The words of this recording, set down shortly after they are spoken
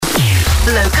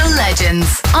Local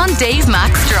legends on Dave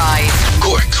Max Drive.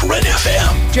 Cork Red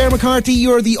FM. Ger McCarthy,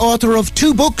 you're the author of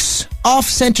 2 books, Off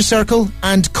Centre Circle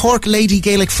and Cork Lady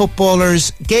Gaelic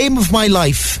Footballers, Game of My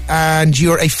Life, and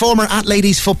you're a former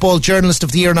Ladies Football Journalist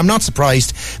of the Year, and I'm not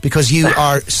surprised because you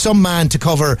are some man to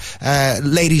cover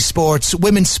ladies sports,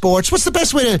 women's sports. What's the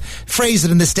best way to phrase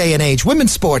it in this day and age?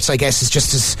 Women's sports, I guess, is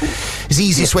just as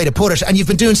easiest way to put it, and you've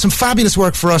been doing some fabulous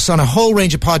work for us on a whole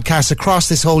range of podcasts across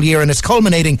this whole year, and it's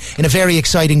culminating in a very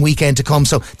exciting weekend to come.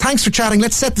 So thanks for chatting.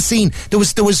 Let's set the scene. There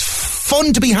was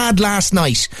fun to be had last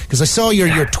night because I saw your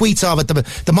tweets of it.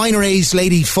 The minor A's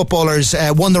lady footballers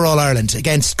won their All-Ireland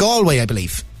against Galway, I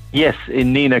believe. Yes,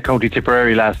 in Nina, County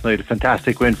Tipperary last night. A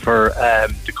fantastic win for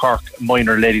the Cork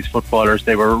minor ladies footballers.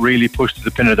 They were really pushed to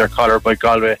the pin of their collar by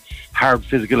Galway. Hard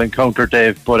physical encounter,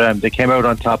 Dave, but they came out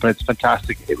on top, and it's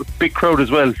fantastic. It was a big crowd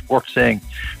as well, worth saying,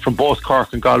 from both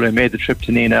Cork and Galway. Made the trip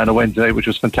to Nina on a Wednesday night, which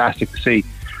was fantastic to see.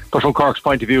 But from Cork's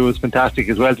point of view, it was fantastic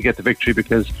as well to get the victory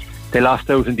because they lost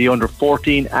out in the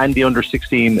under-14 and the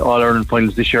under-16 All-Ireland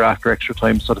finals this year after extra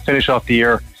time. So to finish off the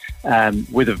year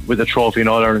with a trophy and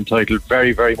All-Ireland title,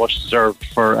 very, very much deserved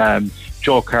for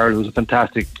Joe Carroll, who's a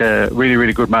fantastic, really,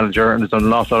 really good manager and has done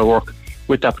an awful lot of work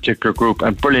with that particular group,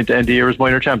 and brilliant to end the year as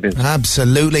minor champions.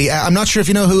 Absolutely. I'm not sure if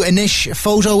you know who Anish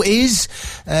Photo is,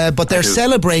 but they're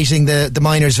celebrating the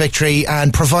minors' victory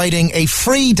and providing a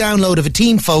free download of a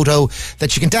team photo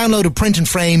that you can download a print and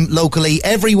frame locally.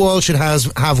 Every wall should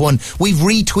have one. We've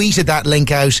retweeted that link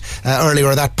out earlier,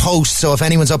 or that post, so if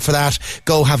anyone's up for that,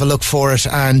 go have a look for it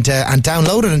and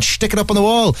download it and stick it up on the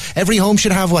wall. Every home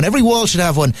should have one. Every wall should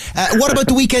have one. What about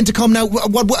the weekend to come now?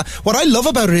 What I love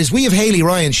about it is we have Hayley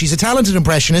Ryan. She's a talented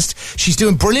impressionist. She's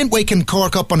doing brilliant waking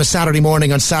Cork up on a Saturday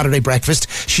morning on Saturday breakfast.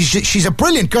 She's a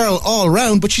brilliant girl all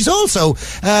round, but she's also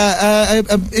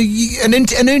an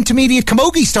intermediate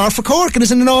camogie star for Cork and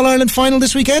is in an All-Ireland final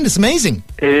this weekend. It's amazing.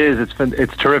 It is.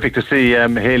 It's terrific to see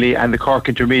Hayley and the Cork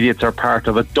Intermediates are part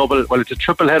of it's a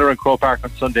triple header in Croke Park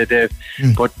on Sunday, Dave,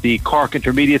 but the Cork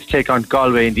Intermediates take on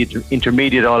Galway in the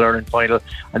intermediate All-Ireland final,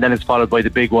 and then it's followed by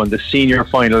the big one, the senior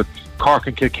final, Cork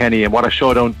and Kilkenny. And what a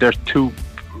showdown. There's 2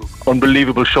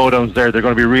 unbelievable showdowns there. They're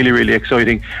going to be really, really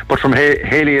exciting. But from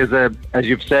Hayley is as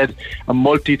you've said, a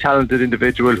multi-talented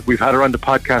individual. We've had her on the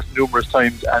podcast numerous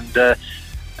times, and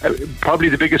probably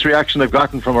the biggest reaction I've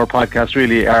gotten from our podcast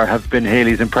really have been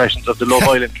Hayley's impressions of the Love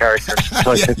Island characters.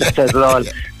 So I think that says it all.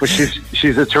 But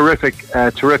she's a terrific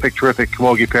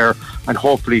camogie player, and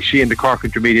hopefully she and the Cork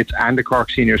Intermediates and the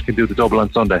Cork Seniors can do the double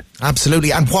on Sunday.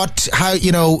 Absolutely. And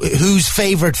who's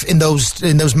favourite in those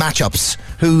matchups?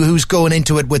 Who's going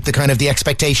into it with the kind of the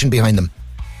expectation behind them?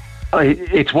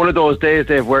 It's one of those days,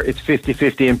 Dave, where it's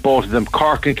 50-50 in both of them.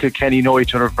 Cork and Kilkenny know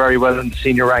each other very well in the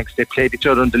senior ranks. They played each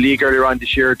other in the league earlier on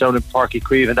this year down in Páirc Uí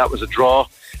Chaoimh, and that was a draw.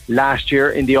 Last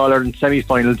year in the All-Ireland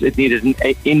semi-finals, it needed an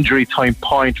injury time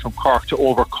point from Cork to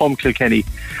overcome Kilkenny.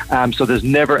 So there's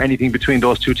never anything between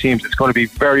those two teams. It's going to be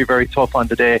very, very tough on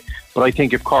the day. But I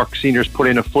think if Cork Seniors put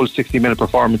in a full 60-minute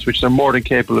performance, which they're more than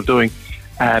capable of doing,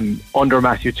 under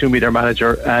Matthew Toomey, their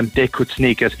manager, they could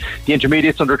sneak it. The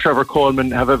intermediates under Trevor Coleman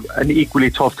have an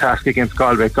equally tough task against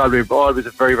Galway. Galway are always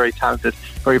a very, very talented,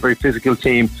 very, very physical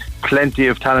team. Plenty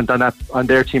of talent on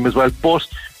their team as well. But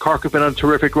Cork have been on a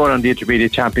terrific run on the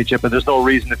Intermediate Championship, and there's no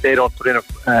reason if they don't put in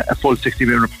a full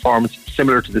 60-minute performance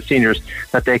similar to the seniors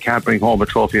that they can't bring home a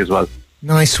trophy as well.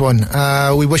 Nice one.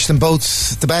 We wish them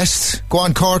both the best. Go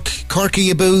on, Cork. Corky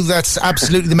Aboo. That's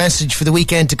absolutely the message for the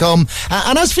weekend to come.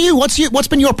 And as for you, what's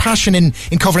been your passion in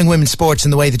covering women's sports in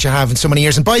the way that you have in so many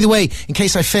years? And by the way, in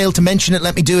case I failed to mention it,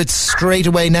 let me do it straight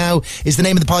away now. Is the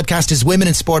name of the podcast is Women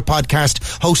in Sport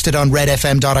Podcast, hosted on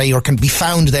redfm.ie, or can be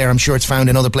found there. I'm sure it's found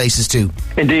in other places too.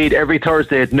 Indeed, every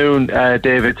Thursday at noon,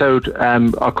 Dave. It's out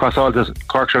across all the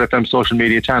Cork Red FM social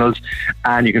media channels,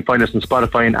 and you can find us on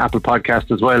Spotify and Apple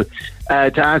Podcasts as well.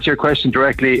 To answer your question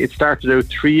directly, it started out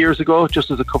 3 years ago,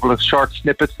 just as a couple of short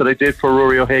snippets that I did for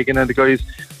Rory O'Hagan and the guys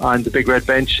on the Big Red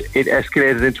Bench. It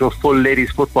escalated into a full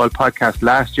ladies football podcast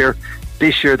last year.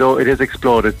 This year, though, it has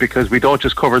exploded because we don't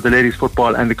just cover the ladies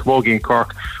football and the camogie in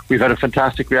Cork. We've had a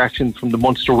fantastic reaction from the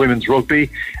Munster women's rugby.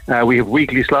 We have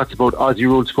weekly slots about Aussie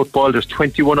Rules football. There's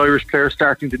 21 Irish players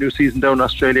starting the new season down in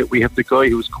Australia. We have the guy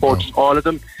who's coached all of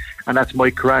them, and that's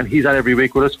Mike Curran. He's on every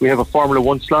week with us. We have a Formula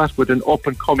 1 slot with an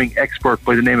up-and-coming expert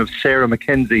by the name of Sarah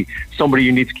McKenzie, somebody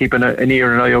you need to keep an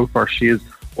ear and an eye out for. She has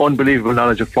unbelievable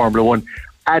knowledge of Formula 1.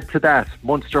 Add to that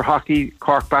Munster hockey,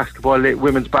 Cork basketball,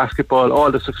 women's basketball,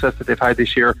 all the success that they've had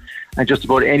this year, and just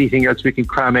about anything else we can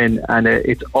cram in, and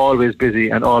it's always busy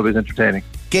and always entertaining.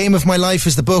 Game of My Life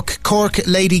is the book. Cork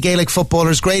Lady Gaelic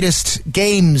Footballers' greatest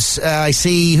games. I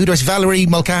see, who do I see? Valerie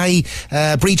Mulcahy,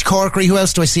 Breach Corkery. Who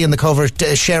else do I see on the cover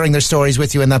sharing their stories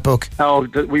with you in that book? Oh,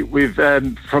 we've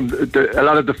from a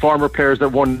lot of the former players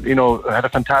that won, had a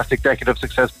fantastic decade of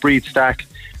success. Breed Stack.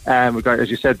 We've got, as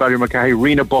you said, Valerie Mulcahy,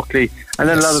 Rena Buckley, and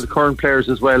then a lot of the current players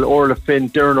as well. Orla Finn,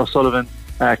 Darren O'Sullivan,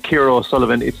 Ciara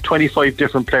O'Sullivan. It's 25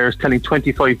 different players telling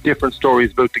 25 different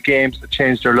stories about the games that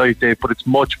changed their life, Dave, but it's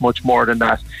much, much more than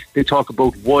that. They talk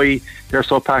about why they're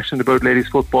so passionate about ladies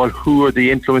football, who are the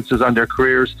influences on their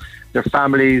careers, their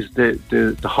families,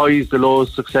 the highs, the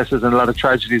lows, successes, and a lot of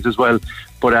tragedies as well.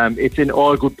 But it's in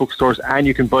all good bookstores, and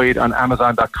you can buy it on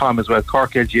Amazon.com as well.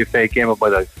 Cork L.G.F.A, Game of My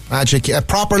Life. Magic. A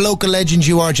proper local legend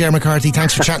you are, Ger McCarthy.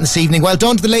 Thanks for chatting this evening. Well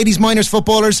done to the ladies, minors,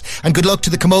 footballers, and good luck to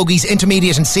the Camogies,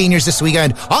 intermediate and seniors this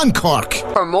weekend on Cork.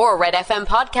 For more Red FM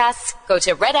podcasts, go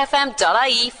to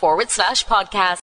redfm.ie/podcast.